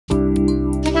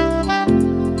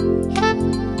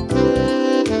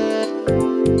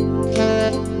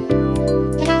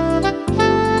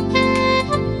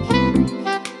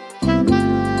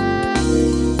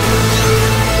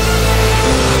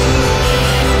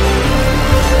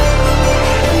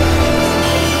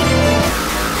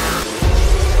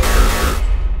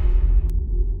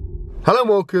Hello and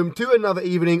welcome to another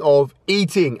evening of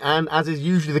eating, and as is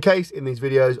usually the case in these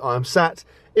videos, I am sat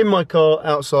in my car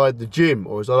outside the gym,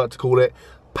 or as I like to call it,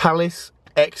 Palace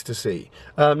Ecstasy.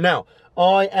 Now,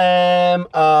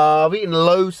 I've eaten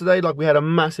loads today. Like, we had a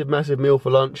massive meal for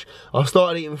lunch. I've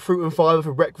started eating fruit and fibre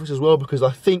for breakfast as well, because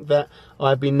I think that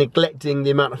I've been neglecting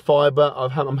the amount of fibre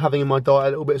I'm having in my diet a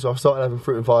little bit, so I've started having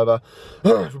fruit and fibre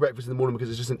for breakfast in the morning, because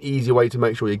it's just an easy way to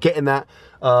make sure you're getting that.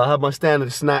 I have my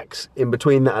standard snacks in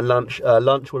between that and lunch.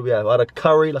 Lunch, what do we have? I had a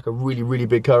curry, like a really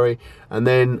big curry, and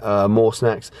then more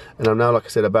snacks, and I'm now, like I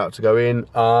said, about to go in.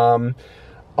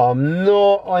 I'm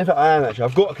not, in fact I am actually.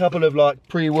 I've got a couple of like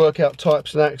pre-workout type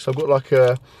snacks. I've got like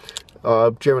I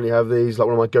generally have these, like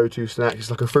one of my go-to snacks. It's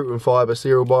like a fruit and fibre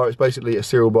cereal bar. It's basically a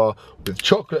cereal bar with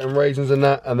chocolate and raisins in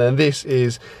that. And then this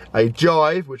is a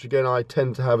Jive, which again I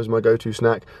tend to have as my go-to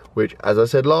snack, which, as I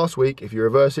said last week, if you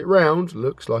reverse it round,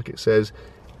 looks like it says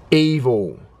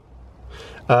evil.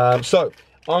 So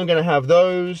I'm gonna have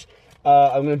those.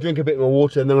 I'm going to drink a bit more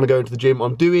water, and then I'm going to go into the gym.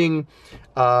 I'm doing,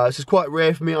 this is quite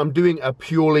rare for me, I'm doing a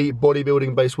purely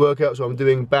bodybuilding based workout, so I'm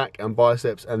doing back and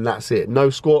biceps, and that's it. No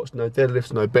squats, no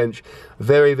deadlifts, no bench.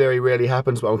 Very rarely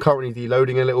happens, but I'm currently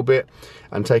deloading a little bit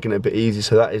and taking it a bit easy,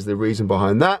 so that is the reason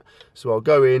behind that. So I'll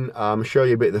go in, show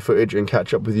you a bit of the footage, and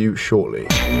catch up with you shortly.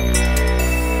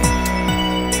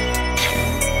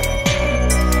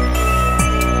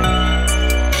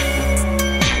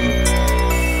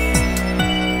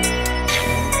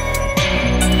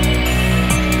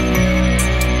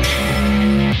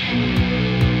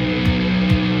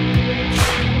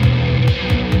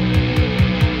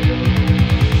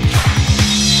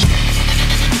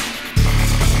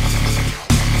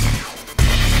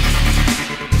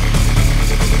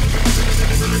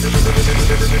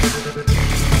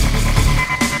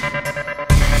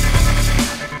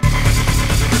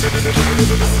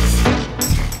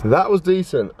 That was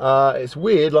decent. It's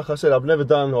weird, like I said, I've never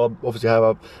done, or obviously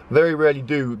I very rarely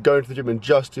do go into the gym and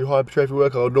just do hypertrophy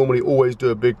work. I would normally always do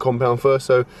a big compound first,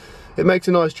 so it makes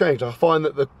a nice change. I found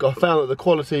that the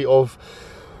quality of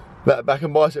that back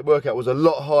and bicep workout was a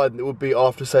lot higher than it would be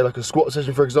after, say, like a squat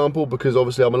session, for example, because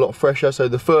obviously I'm a lot fresher. So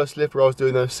the first lift where I was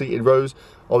doing those seated rows,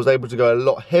 I was able to go a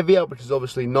lot heavier, which is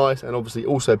obviously nice and obviously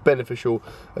also beneficial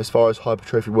as far as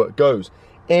hypertrophy work goes.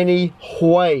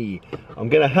 Anyway, I'm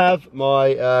gonna have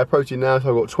my protein now, so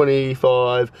I've got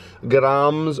 25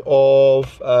 grams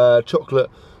of chocolate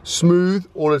smooth.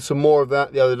 Ordered some more of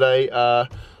that the other day. I'm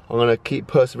gonna keep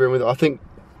persevering with it. I think,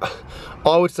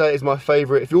 I would say it's my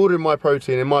favourite. If you're ordering my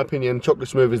protein, in my opinion, chocolate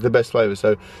smooth is the best flavour.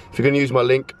 So if you're going to use my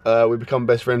link, we become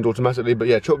best friends automatically. But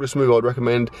yeah, chocolate smooth I'd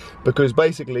recommend, because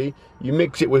basically you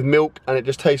mix it with milk and it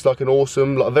just tastes like an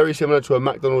awesome, like very similar to a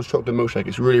McDonald's chocolate milkshake.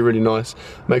 It's really nice.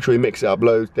 Make sure you mix it up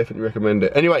loads. Definitely recommend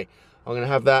it. Anyway, I'm going to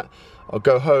have that. I'll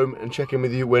go home and check in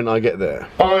with you when I get there.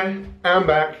 I am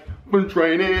back from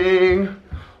training.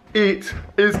 It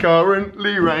is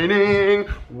currently raining.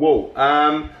 Whoa,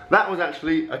 that was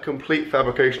actually a complete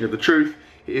fabrication of the truth.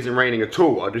 It isn't raining at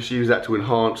all. I just use that to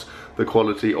enhance the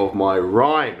quality of my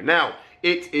rhyme. Now,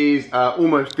 it is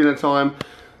almost dinner time.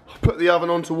 I put the oven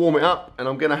on to warm it up, and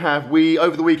I'm gonna have,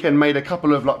 over the weekend made a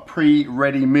couple of like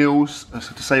pre-ready meals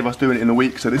to save us doing it in the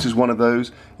week. So this is one of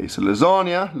those. It's a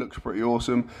lasagna, looks pretty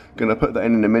awesome. Gonna put that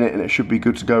in a minute, and it should be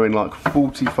good to go in like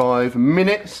 45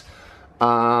 minutes.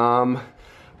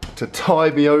 To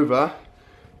tide me over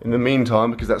in the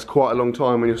meantime, because that's quite a long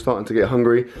time when you're starting to get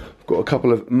hungry, I've got a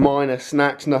couple of minor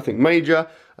snacks, nothing major,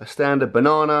 a standard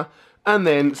banana, and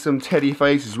then some teddy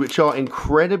faces, which are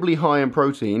incredibly high in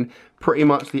protein, pretty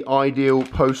much the ideal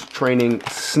post-training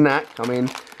snack. I mean,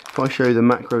 if I show you the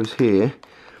macros here,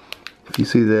 if you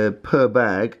see there per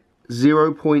bag,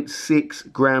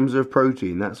 0.6 grams of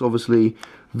protein. That's obviously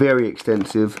very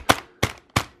extensive,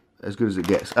 as good as it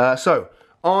gets. So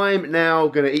I'm now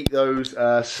going to eat those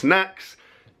snacks,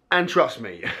 and trust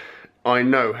me, I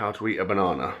know how to eat a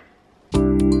banana.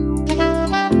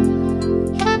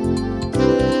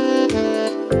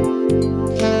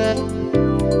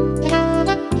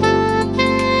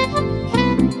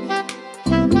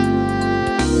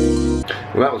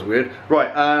 Well, that was weird.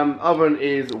 Right, oven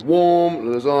is warm,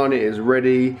 lasagna is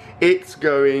ready, it's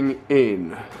going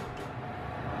in.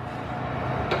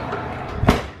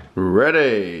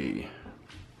 Ready.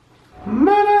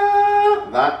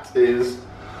 That is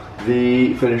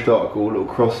the finished article, little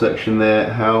cross section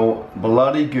there. How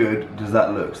bloody good does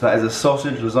that look? So that is a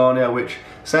sausage lasagna, which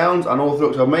sounds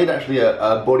unorthodox. I've made actually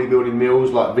a bodybuilding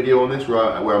meals like video on this where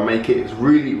I make it. It's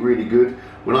really good.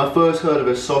 When I first heard of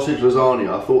a sausage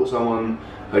lasagna, I thought someone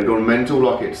had gone mental.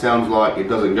 Like, it sounds like it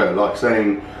doesn't go, like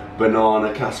saying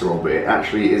banana casserole, but it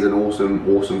actually is an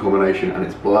awesome combination, and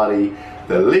it's bloody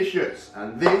delicious.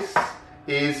 And this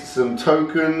is some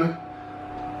token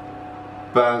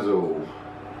basil.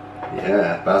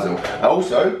 Yeah, basil.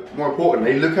 Also, more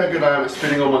importantly, look how good I am at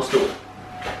spinning on my stool.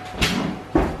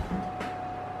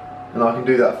 And I can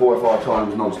do that 4 or 5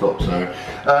 times non-stop. So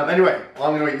anyway,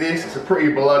 I'm going to eat this. It's a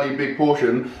pretty bloody big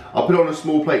portion. I'll put it on a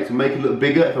small plate to make it look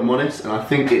bigger, if I'm honest, and I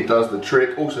think it does the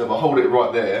trick. Also, if I hold it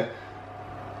right there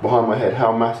behind my head,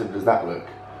 how massive does that look?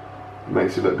 It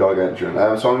makes it look gargantuan.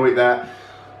 So I'm going to eat that.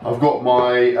 I've got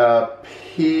my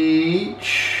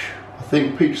peach, I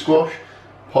think peach squash,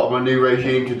 part of my new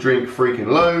regime to drink freaking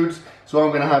loads. So I'm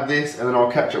going to have this, and then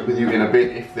I'll catch up with you in a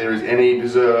bit if there is any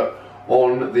dessert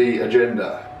on the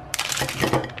agenda.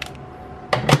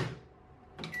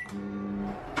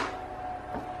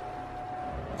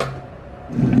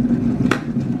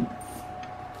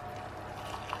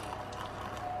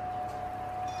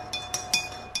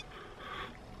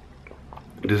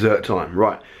 Dessert time,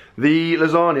 right. The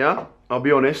lasagna, I'll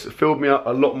be honest, filled me up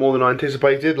a lot more than I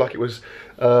anticipated. Like it was,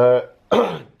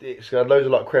 it's had loads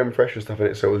of like creme fraiche and stuff in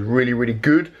it, so it was really, really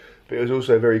good. But it was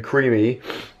also very creamy.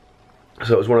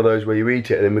 So it was one of those where you eat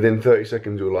it and then within 30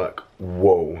 seconds you're like,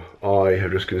 whoa, I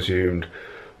have just consumed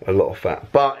a lot of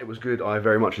fat. But it was good, I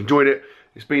very much enjoyed it.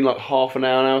 It's been like half an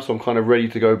hour now, so I'm kind of ready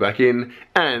to go back in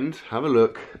and have a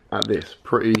look at this.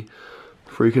 Pretty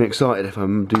freaking excited if I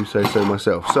do say so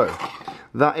myself. So,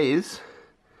 that is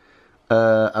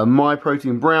a My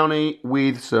Protein brownie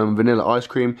with some vanilla ice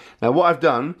cream. Now what I've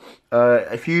done,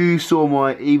 if you saw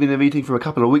my evening of eating from a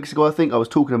couple of weeks ago, I think I was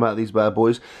talking about these bad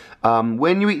boys.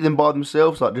 When you eat them by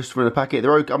themselves, like just from the packet,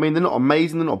 they're okay. I mean, they're not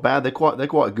amazing, they're not bad, they're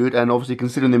quite good, and obviously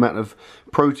considering the amount of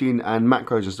protein and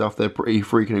macros and stuff, they're pretty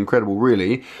freaking incredible,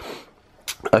 really.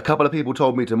 A couple of people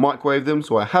told me to microwave them,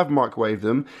 so I have microwaved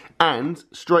them, and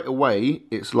straight away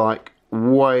it's like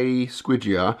way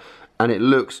squidgier. And it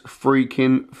looks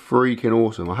freaking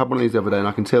awesome. I had one of these the other day and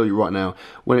I can tell you right now,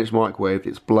 when it's microwaved,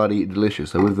 it's bloody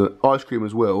delicious. So with the ice cream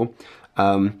as well,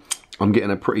 I'm getting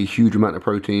a pretty huge amount of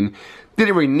protein.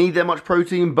 Didn't really need that much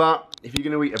protein, but if you're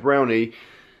gonna eat a brownie,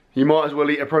 you might as well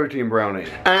eat a protein brownie.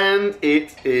 And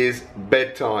it is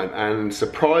bedtime, and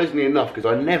surprisingly enough, because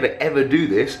I never ever do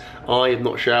this, I have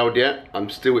not showered yet. I'm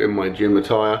still in my gym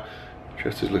attire.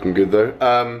 Chest is looking good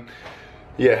though.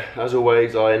 Yeah, as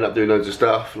always, I end up doing loads of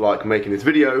stuff like making this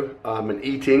video and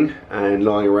eating and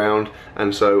lying around,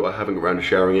 and so I haven't got around to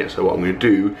showering yet. So what I'm going to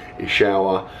do is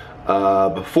shower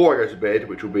before I go to bed,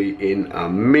 which will be in a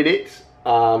minute.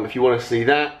 If you want to see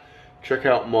that, check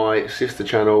out my sister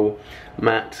channel,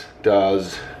 Matt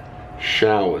Does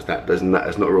Showers. That is not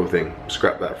a real thing.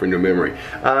 Scrap that from your memory.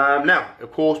 Now,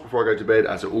 of course, before I go to bed,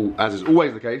 as is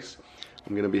always the case,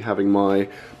 I'm going to be having my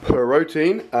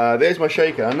protein. There's my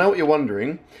shaker. I know what you're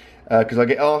wondering, because I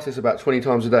get asked this about 20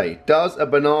 times a day. Does a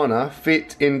banana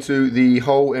fit into the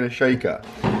hole in a shaker?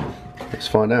 Let's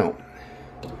find out.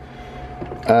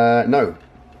 No.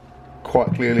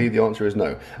 Quite clearly the answer is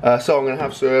no. So I'm going to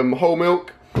have some whole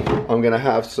milk. I'm going to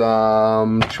have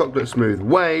some chocolate smooth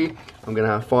whey. I'm going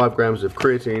to have 5 grams of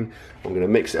creatine. I'm going to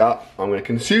mix it up. I'm going to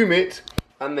consume it,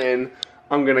 and then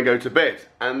I'm gonna go to bed.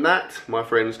 And that, my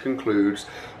friends, concludes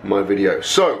my video.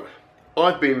 So,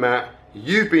 I've been Matt,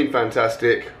 you've been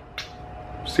fantastic.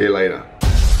 See you later.